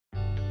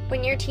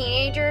when your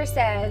teenager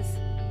says,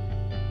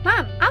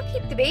 "Mom, I'll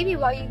keep the baby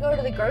while you go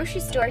to the grocery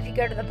store if you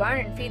go to the barn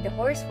and feed the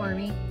horse for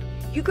me,"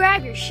 you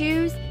grab your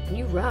shoes and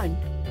you run.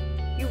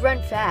 You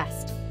run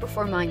fast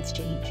before minds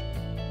change.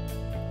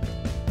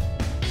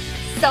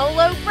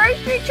 Solo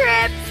grocery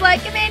trips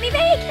like a mini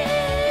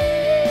vacation!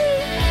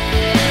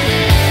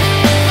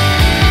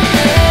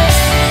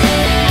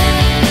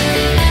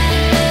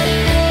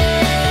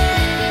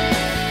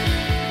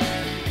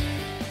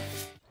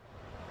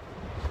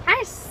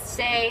 I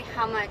say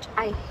how much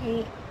I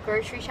hate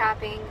grocery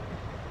shopping.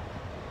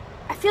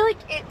 I feel like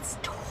it's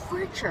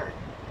torture.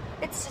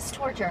 It's just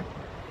torture.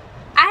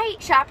 I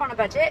shop on a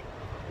budget,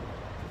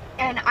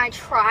 and I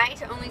try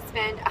to only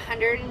spend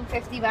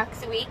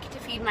 $150 a week to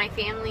feed my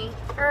family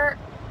for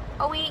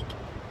a week.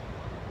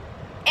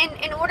 And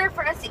in order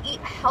for us to eat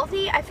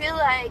healthy, I feel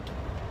like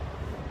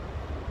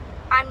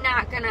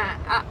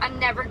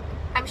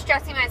I'm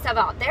stressing myself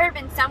out. There have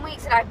been some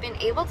weeks that I've been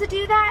able to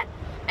do that,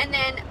 and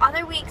then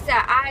other weeks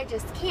that I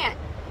just can't.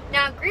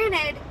 Now,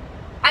 granted,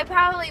 I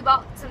probably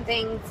bought some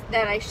things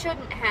that I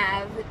shouldn't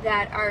have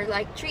that are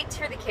like treats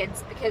for the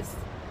kids, because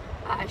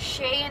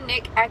Shay and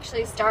Nick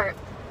actually start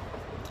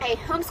a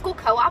homeschool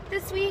co-op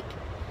this week,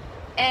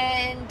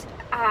 and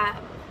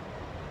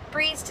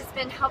Bree's just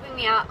been helping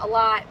me out a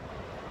lot,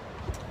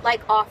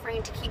 like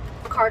offering to keep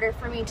Carter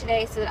for me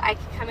today so that I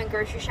can come and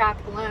grocery shop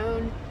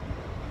alone.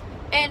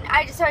 And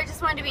so I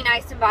just wanted to be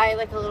nice and buy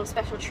like a little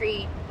special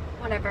treat,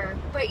 whatever.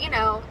 But you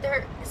know,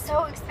 they're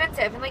so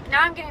expensive, and like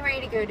now I'm getting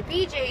ready to go to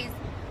BJ's,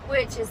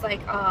 which is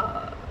like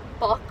a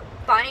bulk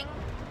buying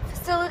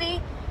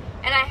facility,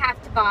 and I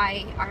have to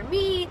buy our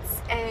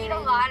meats and a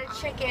lot of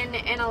chicken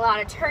and a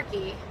lot of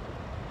turkey.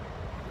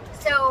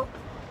 So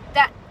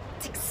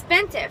that's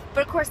expensive.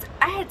 But of course,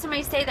 I had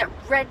somebody say that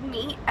red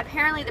meat,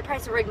 apparently the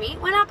price of red meat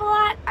went up a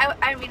lot.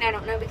 I mean, I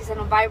don't know, because I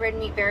don't buy red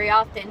meat very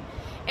often.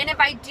 And if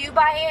I do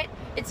buy it,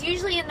 it's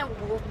usually in the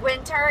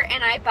winter,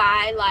 and I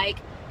buy like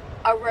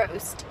a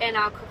roast and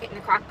I'll cook it in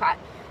the crock pot.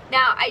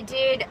 Now, I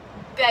did,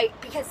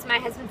 because my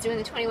husband's doing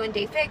the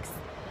 21-day fix,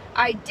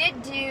 I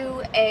did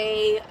do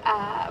a,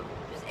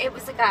 it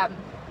was like a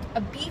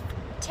beef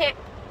tip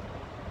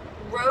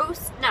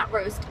roast, not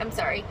roast, I'm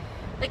sorry,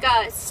 like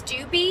a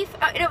stew beef.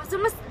 It was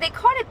almost, they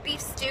called it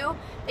beef stew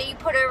that you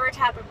put over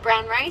top of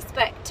brown rice,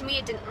 but to me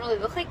it didn't really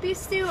look like beef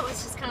stew. It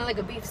was just kind of like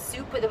a beef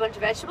soup with a bunch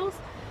of vegetables.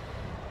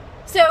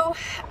 So,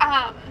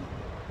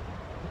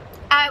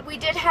 we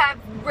did have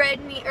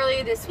red meat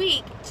earlier this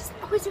week. It just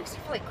always makes me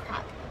feel like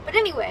crap. But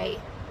anyway,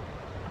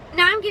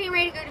 now I'm getting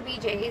ready to go to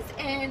BJ's,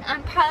 and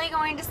I'm probably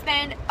going to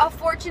spend a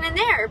fortune in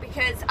there,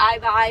 because I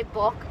buy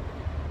bulk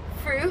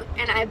fruit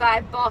and I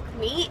buy bulk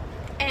meat,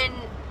 and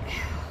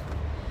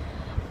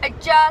I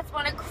just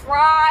want to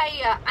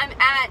cry.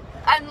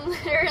 I'm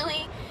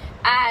literally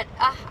at,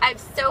 I've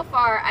spent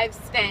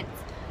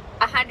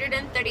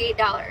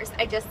 $138.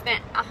 I just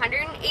spent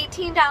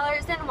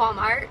 $118 in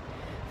Walmart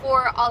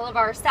for all of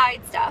our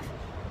side stuff,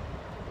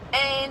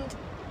 and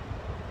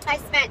I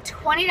spent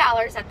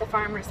 $20 at the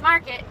farmer's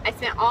market. I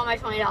spent all my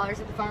 $20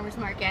 at the farmer's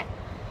market,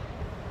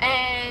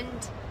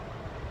 and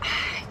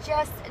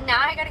now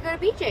I gotta go to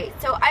BJ's.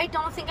 So I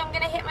don't think I'm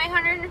gonna hit my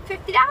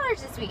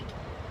 $150 this week.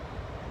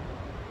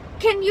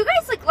 Can you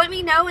guys like let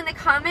me know in the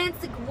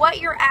comments like what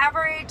your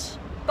average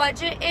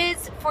budget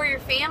is for your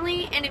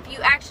family, and if you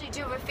actually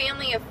do have a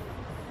family of,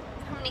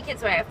 how many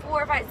kids do I have?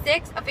 4, 5,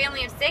 6, a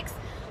family of 6,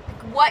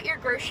 like what your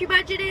grocery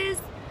budget is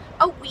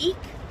a week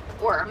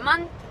or a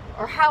month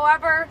or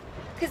however,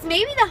 because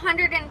maybe the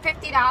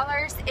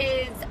 $150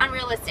 is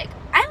unrealistic.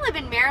 I live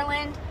in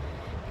Maryland,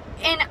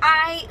 and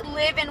I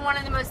live in one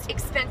of the most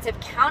expensive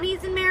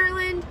counties in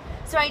Maryland,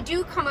 so I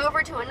do come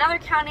over to another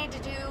county to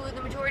do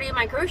the majority of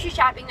my grocery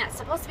shopping that's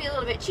supposed to be a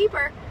little bit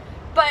cheaper,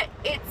 but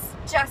it's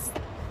just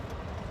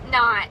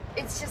not,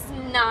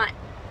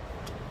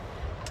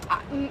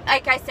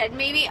 like I said,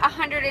 maybe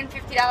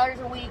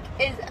 $150 a week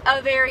is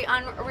a very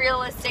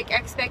unrealistic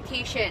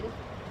expectation.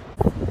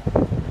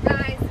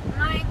 Guys,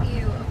 my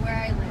view of where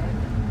I live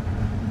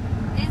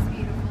is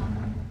beautiful.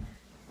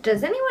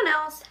 Does anyone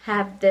else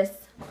have this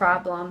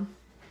problem?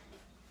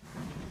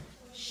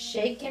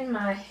 Shaking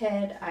my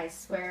head, I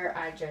swear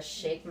I just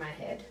shake my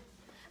head.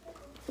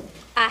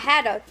 I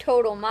had a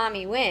total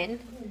mommy win,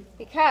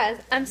 because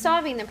I'm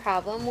solving the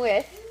problem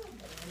with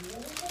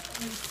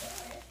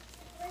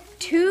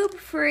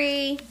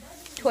tube-free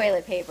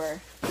toilet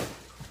paper.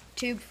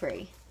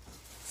 Tube-free.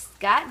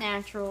 Scott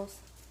Naturals,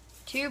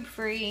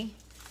 tube-free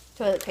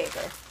toilet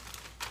paper.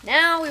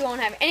 Now we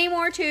won't have any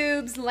more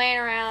tubes laying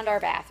around our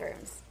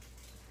bathrooms.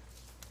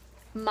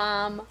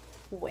 Mom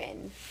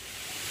win.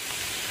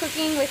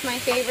 Cooking with my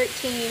favorite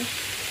team.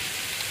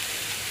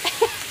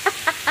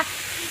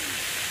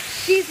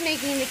 She's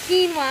making the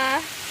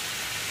quinoa.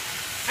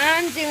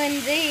 I'm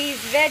doing these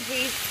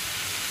veggies.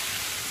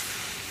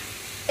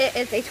 It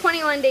is a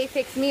 21-day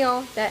fix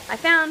meal that I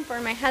found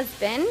for my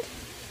husband.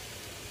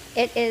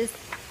 It is,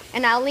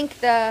 and I'll link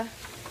the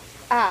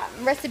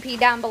recipe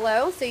down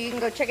below so you can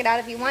go check it out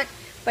if you want.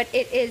 But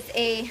it is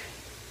a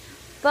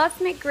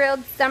basmati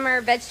grilled summer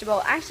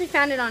vegetable. I actually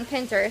found it on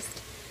Pinterest,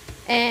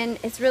 and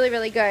it's really,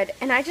 really good.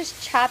 And I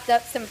just chopped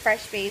up some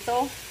fresh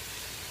basil,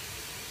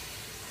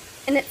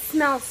 and it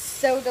smells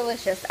so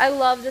delicious. I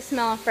love the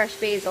smell of fresh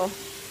basil.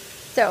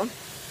 So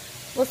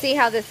we'll see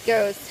how this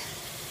goes.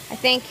 I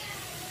think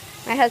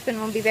my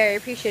husband will be very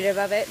appreciative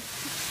of it.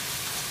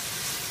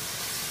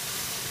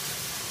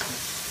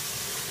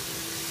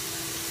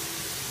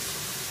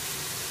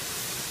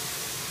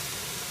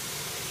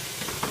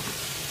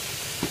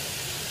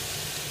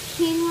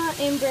 Quinoa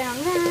and brown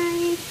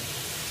rice.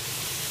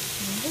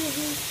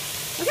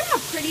 Look at how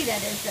pretty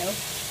that is, though.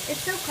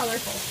 It's so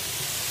colorful.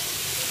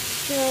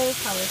 So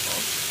colorful.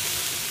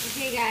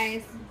 Okay,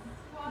 guys.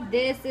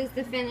 This is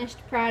the finished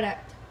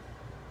product.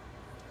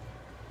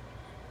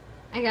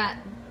 I got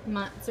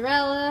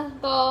mozzarella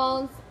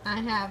balls. I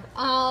have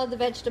all the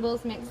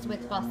vegetables mixed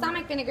with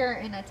balsamic vinegar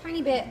and a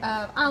tiny bit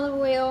of olive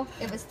oil.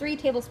 It was 3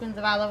 tablespoons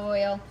of olive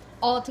oil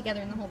all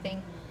together in the whole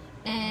thing.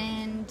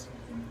 And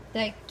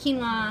the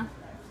quinoa.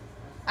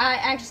 I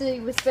actually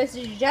was supposed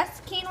to do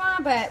just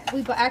quinoa, but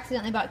we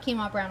accidentally bought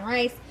quinoa brown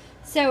rice.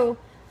 So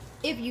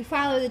if you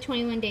follow the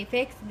 21-day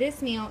fix,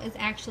 this meal is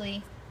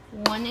actually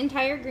 1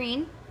 entire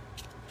green,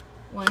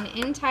 1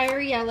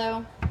 entire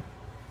yellow,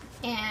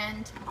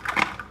 and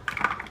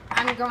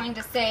I'm going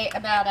to say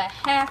about a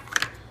half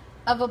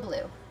of a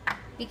blue,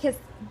 because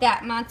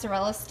that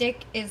mozzarella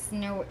stick is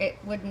it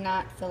would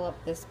not fill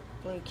up this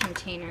blue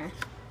container,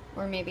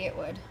 or maybe it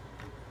would.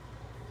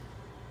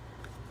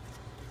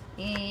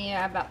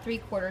 Yeah, about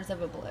 3/4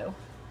 of a blue.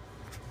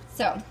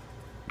 So,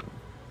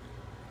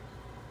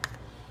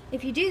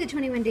 if you do the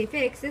 21-day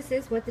fix, this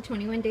is what the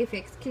 21-day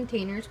fix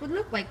containers would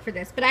look like for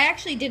this. But I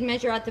actually did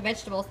measure out the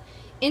vegetables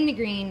in the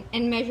green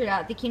and measured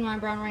out the quinoa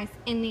and brown rice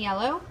in the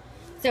yellow.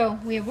 So,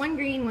 we have 1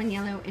 green, 1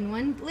 yellow, and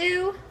 1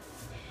 blue.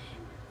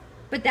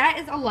 But that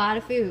is a lot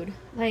of food.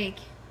 Like,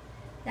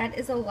 that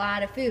is a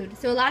lot of food.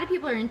 So, a lot of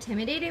people are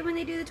intimidated when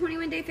they do the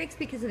 21-day fix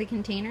because of the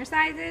container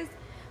sizes.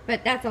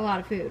 But that's a lot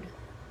of food.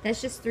 That's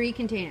just 3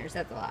 containers.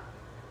 That's a lot.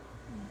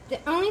 The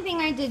only thing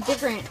I did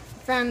different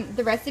from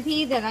the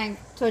recipe that I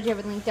told you I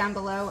would link down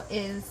below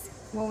is,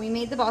 well, we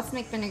made the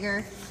balsamic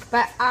vinegar,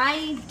 but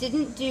I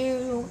didn't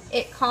do,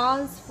 it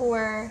calls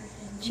for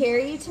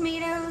cherry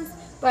tomatoes,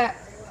 but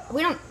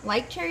we don't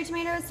like cherry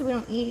tomatoes, so we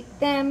don't eat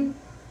them.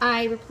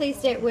 I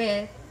replaced it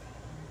with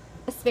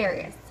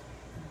asparagus.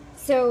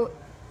 So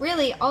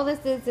really all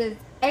this is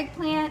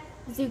eggplant,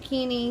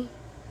 zucchini,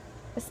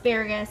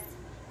 asparagus,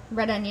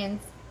 red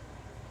onions,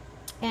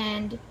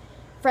 and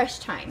fresh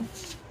thyme.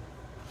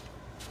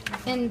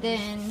 And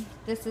then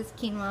this is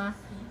quinoa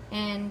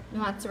and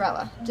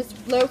mozzarella.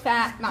 Just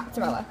low-fat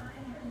mozzarella.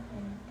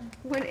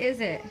 What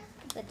is it?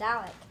 The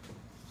Dalek.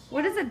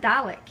 What is a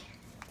Dalek?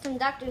 From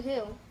Doctor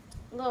Who.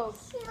 Little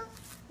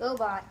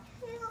robot.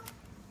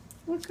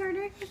 What,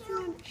 Carter? It's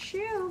a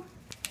shoe.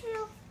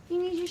 You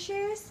need your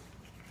shoes?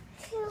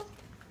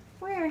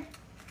 Where?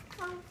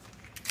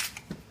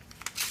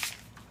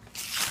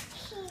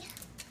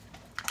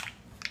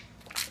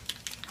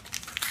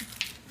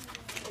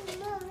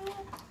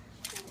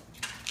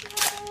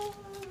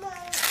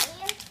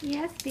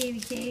 Yes, baby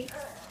cake.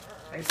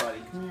 Hey, buddy,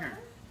 come here.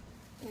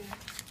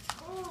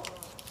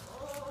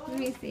 Let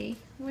me see.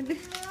 What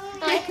is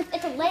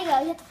It's a Lego.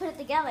 You have to put it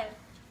together.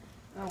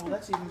 Oh, well,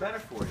 that's even better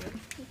for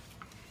you.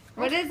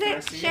 What is Can I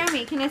it? see Show it?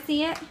 me. Can I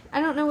see it? I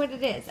don't know what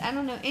it is. I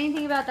don't know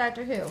anything about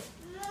Doctor Who.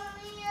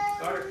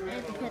 Carter, come I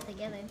here, have to put little it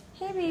together.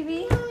 Hey,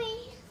 baby. one.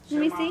 Let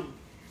me Show see. Mom.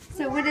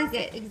 So what is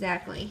it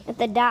exactly? It's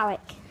the Dalek.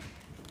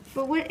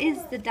 But what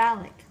is the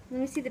Dalek?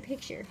 Let me see the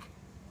picture.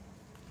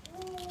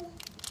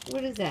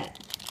 What is that?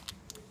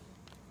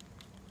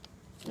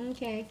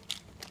 Okay.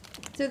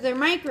 So they're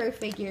micro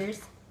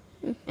figures,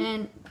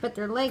 but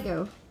they're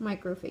Lego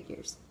micro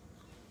figures.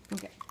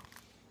 Okay.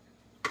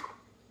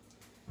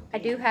 I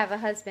do have a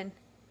husband.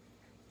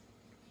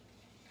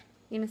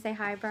 You gonna say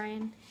hi,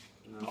 Brian?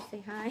 No.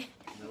 Say hi.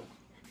 Nope.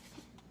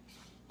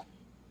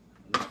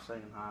 Not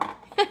saying hi.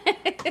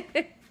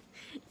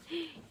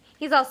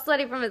 He's all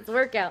sweaty from his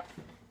workout.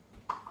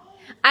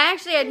 I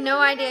actually had no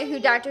idea who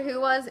Doctor Who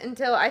was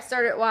until I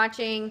started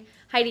watching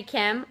Heidi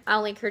Kim.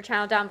 I'll link her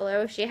channel down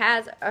below. She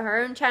has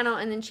her own channel,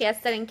 and then she has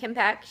Setting Kim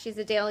Pack. She's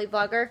a daily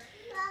vlogger.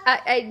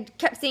 I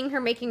kept seeing her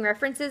making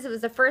references. It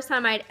was the first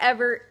time I'd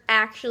ever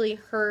actually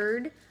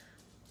heard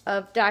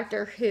of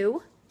Doctor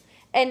Who.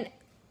 And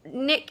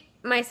Nick,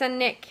 my son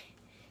Nick,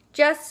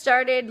 just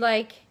started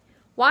like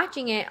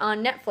watching it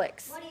on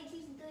Netflix. What is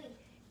season 3?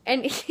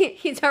 And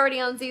he's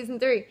already on season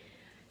 3.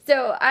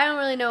 So I don't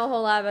really know a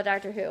whole lot about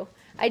Doctor Who.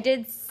 I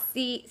did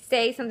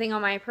say something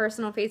on my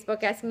personal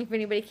Facebook asking if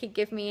anybody could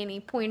give me any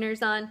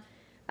pointers on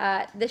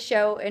the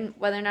show and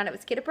whether or not it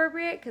was kid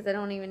appropriate, because I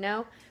don't even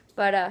know.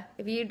 But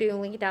if you do,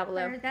 link it down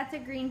below. That's a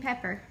green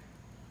pepper.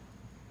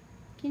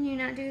 Can you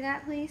not do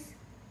that, please?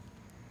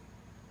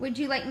 Would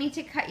you like me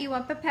to cut you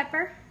up a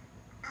pepper?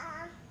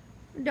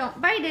 Don't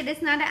bite it.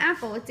 It's not an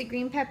apple. It's a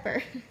green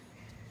pepper.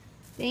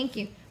 Thank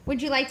you.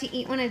 Would you like to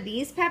eat one of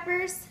these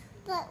peppers?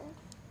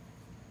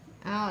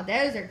 Oh,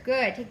 those are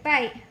good. Take a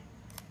bite.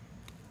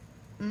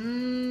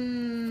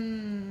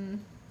 Mmm.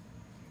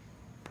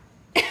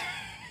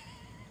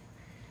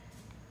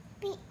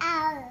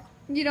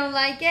 You don't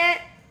like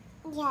it?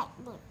 Yeah.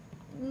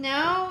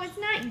 No, it's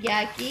not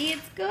yucky.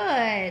 It's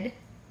good.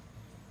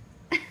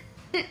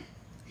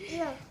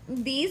 Yeah.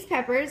 These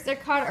peppers, they're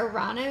called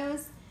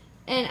Aranos,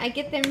 and I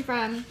get them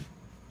from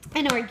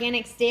an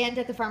organic stand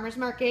at the farmer's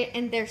market,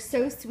 and they're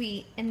so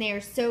sweet, and they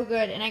are so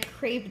good, and I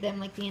craved them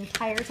like the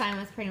entire time I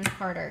was pregnant with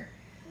Carter.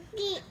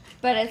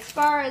 But as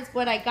far as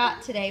what I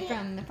got today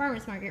from the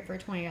farmer's market for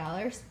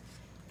 $20,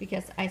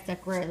 because I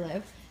stuck where I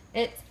live,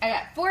 I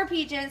got 4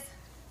 peaches,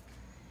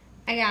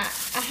 I got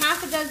a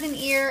half a dozen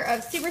ear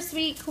of super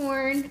sweet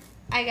corn,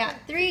 I got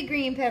 3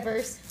 green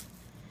peppers,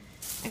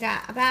 I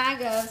got a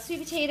bag of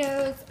sweet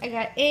potatoes, I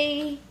got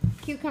a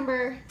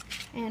cucumber,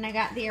 and I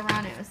got the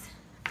Aranos.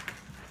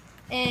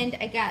 And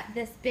I got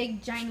this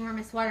big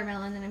ginormous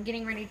watermelon that I'm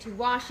getting ready to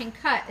wash and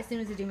cut as soon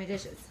as I do my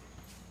dishes.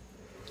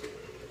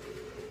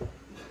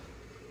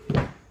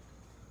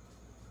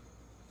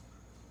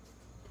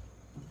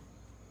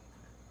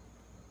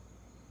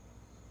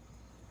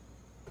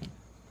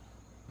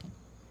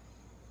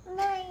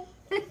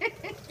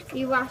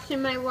 You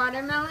washing my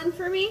watermelon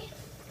for me?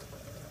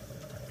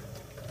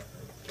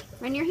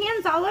 Run your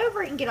hands all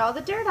over it and get all the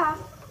dirt off.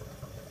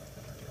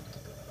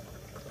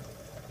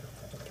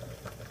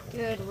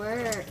 Good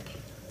work.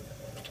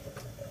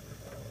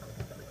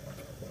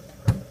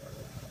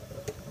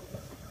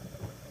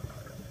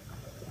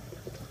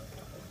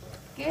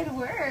 Good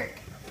work.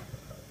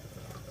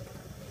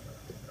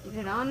 Get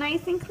it all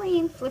nice and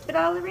clean. Flip it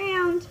all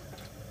around.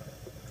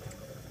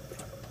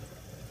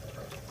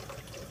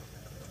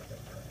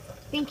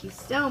 Thank you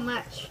so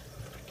much.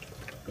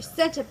 You're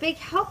such a big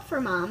help for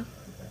Mom.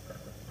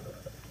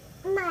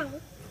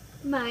 Mine.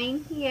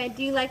 Mine? Yeah,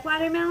 do you like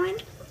watermelon?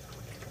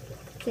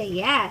 Say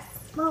yes.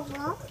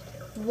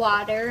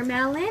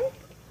 Watermelon?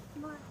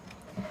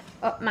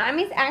 Oh,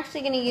 Mommy's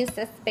actually going to use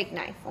this big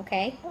knife,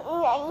 okay?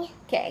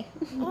 Okay.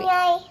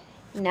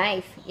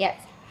 Knife,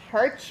 yes.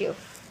 Hurt you.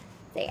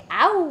 Say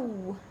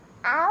ow.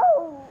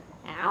 Ow.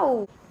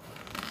 Ow.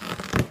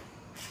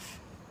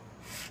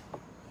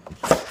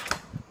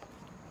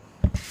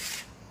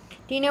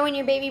 Do you know when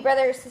your baby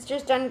brother or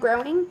sister's done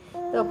growing,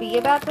 they'll be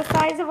about the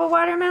size of a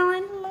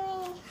watermelon?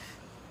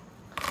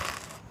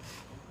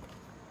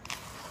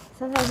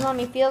 Sometimes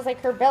Mommy feels like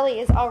her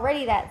belly is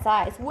already that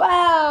size.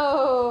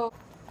 Whoa!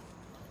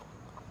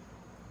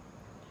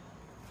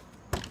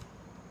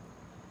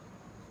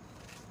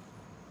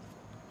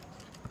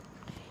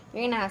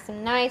 You're going to have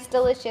some nice,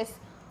 delicious,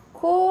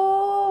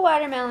 cool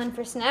watermelon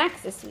for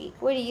snacks this week.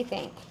 What do you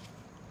think?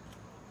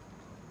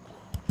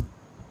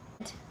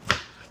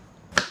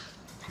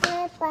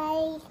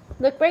 Bye.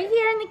 Look right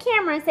here in the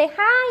camera and say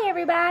hi,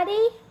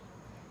 everybody.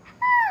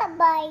 Hi,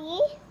 buddy.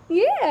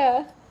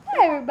 Yeah.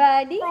 Hi,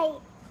 everybody. Bye.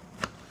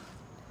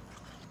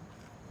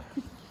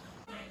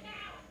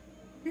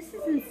 This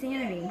is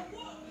insanity.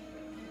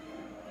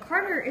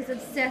 Carter is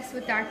obsessed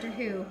with Doctor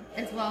Who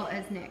as well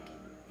as Nick.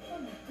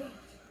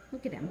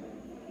 Look at him.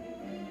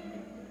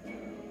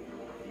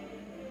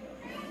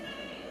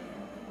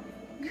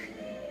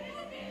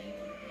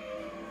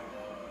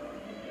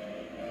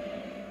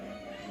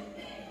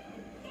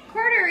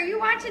 Carter, are you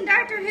watching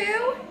Doctor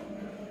Who?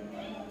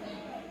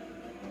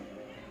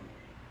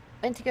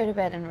 Went to go to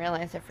bed and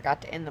realized I forgot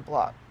to end the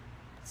vlog.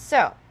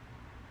 So,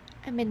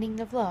 I'm ending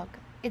the vlog.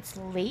 It's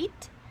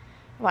late.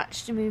 I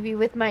watched a movie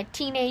with my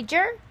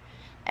teenager,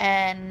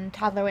 and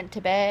toddler went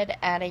to bed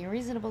at a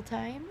reasonable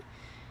time.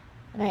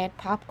 And I had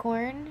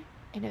popcorn,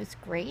 and it was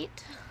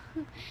great.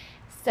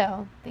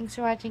 So, thanks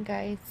for watching,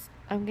 guys.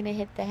 I'm gonna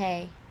hit the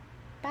hay.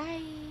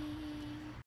 Bye!